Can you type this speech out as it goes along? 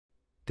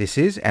This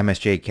is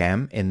MSJ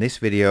Chem. In this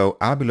video,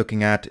 I'll be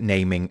looking at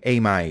naming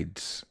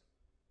amides.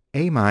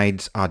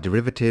 Amides are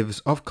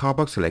derivatives of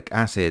carboxylic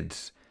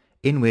acids,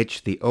 in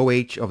which the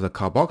OH of the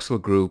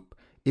carboxyl group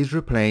is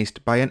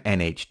replaced by an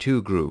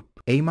NH2 group.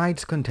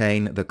 Amides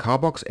contain the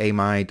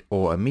carboxamide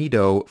or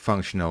amido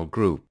functional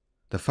group.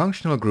 The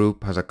functional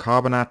group has a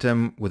carbon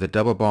atom with a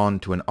double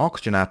bond to an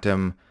oxygen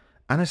atom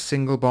and a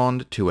single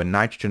bond to a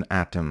nitrogen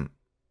atom.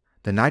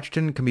 The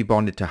nitrogen can be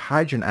bonded to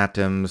hydrogen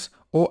atoms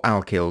or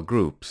alkyl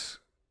groups.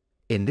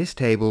 In this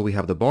table we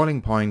have the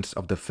boiling points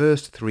of the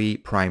first three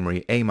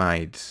primary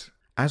amides.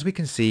 As we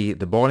can see,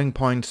 the boiling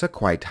points are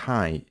quite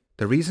high.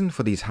 The reason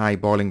for these high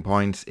boiling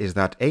points is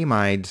that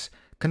amides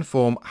can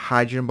form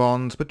hydrogen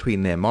bonds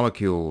between their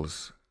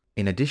molecules.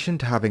 In addition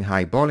to having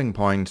high boiling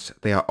points,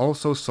 they are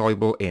also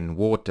soluble in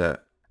water,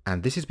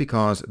 and this is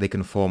because they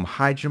can form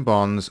hydrogen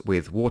bonds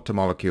with water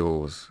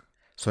molecules.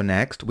 So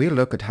next we'll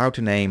look at how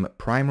to name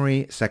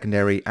primary,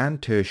 secondary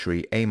and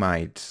tertiary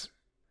amides.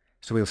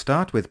 So we'll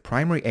start with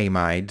primary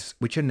amides,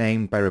 which are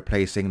named by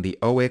replacing the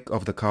OIC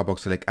of the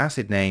carboxylic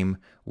acid name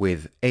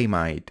with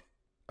amide.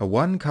 A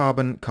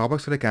 1-carbon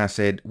carboxylic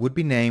acid would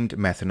be named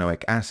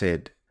methanoic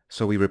acid,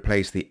 so we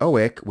replace the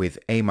OIC with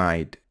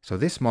amide. So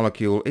this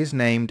molecule is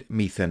named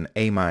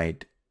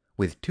methanamide.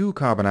 With 2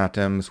 carbon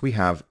atoms we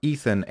have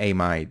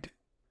ethanamide,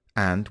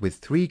 and with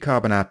 3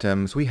 carbon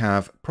atoms we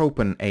have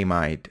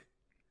propanamide.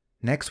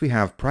 Next we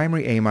have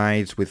primary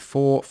amides with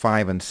 4,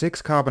 5 and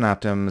 6 carbon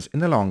atoms in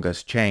the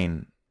longest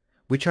chain,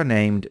 which are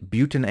named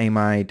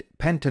butanamide,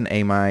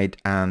 pentanamide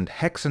and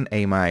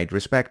hexanamide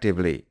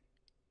respectively.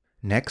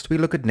 Next we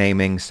look at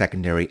naming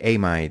secondary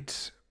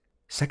amides.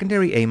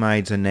 Secondary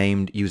amides are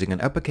named using an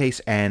uppercase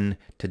N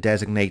to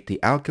designate the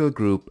alkyl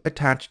group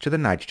attached to the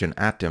nitrogen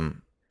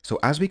atom. So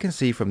as we can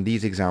see from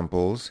these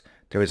examples,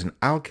 there is an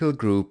alkyl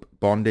group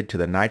bonded to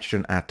the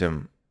nitrogen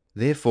atom.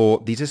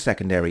 Therefore, these are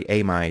secondary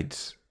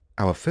amides.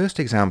 Our first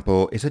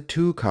example is a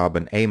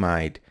 2-carbon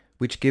amide,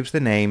 which gives the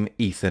name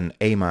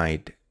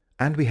ethanamide.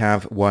 And we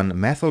have one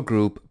methyl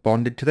group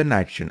bonded to the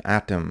nitrogen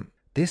atom.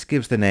 This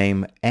gives the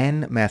name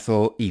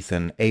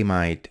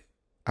N-methylethanamide.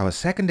 Our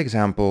second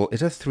example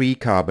is a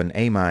 3-carbon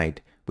amide,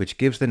 which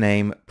gives the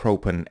name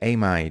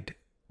propanamide.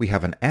 We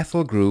have an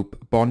ethyl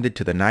group bonded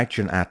to the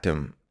nitrogen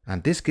atom,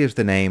 and this gives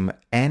the name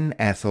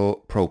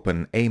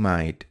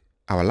N-ethylpropanamide.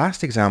 Our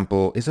last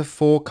example is a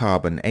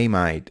 4-carbon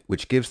amide,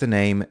 which gives the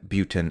name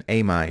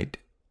butanamide.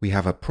 We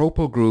have a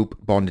propyl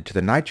group bonded to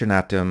the nitrogen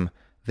atom,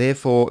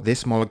 therefore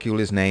this molecule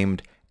is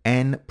named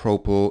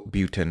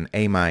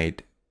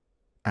N-propylbutanamide.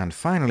 And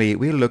finally,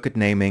 we'll look at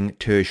naming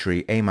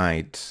tertiary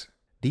amides.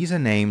 These are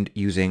named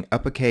using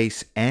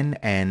uppercase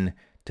NN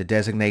to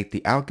designate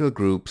the alkyl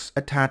groups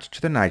attached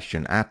to the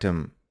nitrogen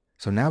atom.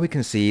 So now we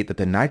can see that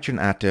the nitrogen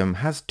atom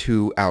has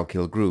 2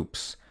 alkyl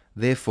groups.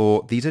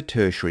 Therefore, these are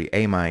tertiary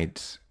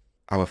amides.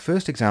 Our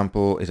first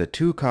example is a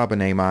 2-carbon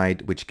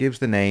amide which gives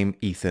the name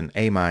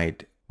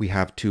ethanamide. We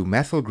have 2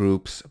 methyl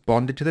groups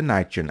bonded to the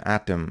nitrogen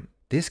atom.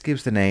 This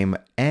gives the name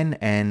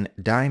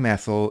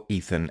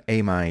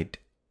NN-dimethylethanamide.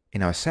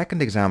 In our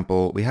second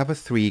example, we have a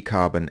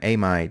 3-carbon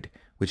amide,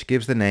 which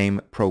gives the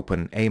name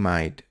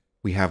propanamide.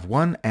 We have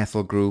 1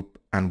 ethyl group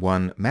and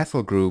 1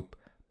 methyl group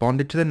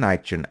bonded to the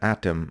nitrogen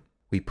atom.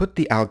 We put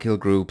the alkyl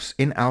groups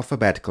in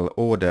alphabetical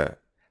order,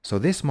 so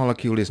this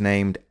molecule is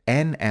named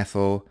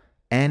N-ethyl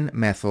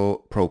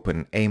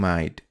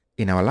N-methylpropanamide.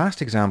 In our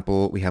last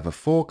example, we have a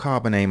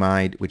 4-carbon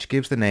amide, which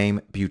gives the name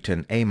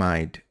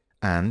butanamide.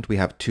 And we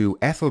have 2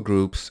 ethyl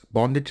groups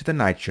bonded to the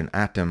nitrogen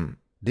atom.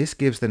 This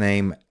gives the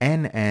name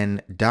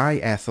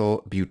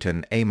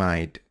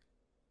NN-diethylbutanamide.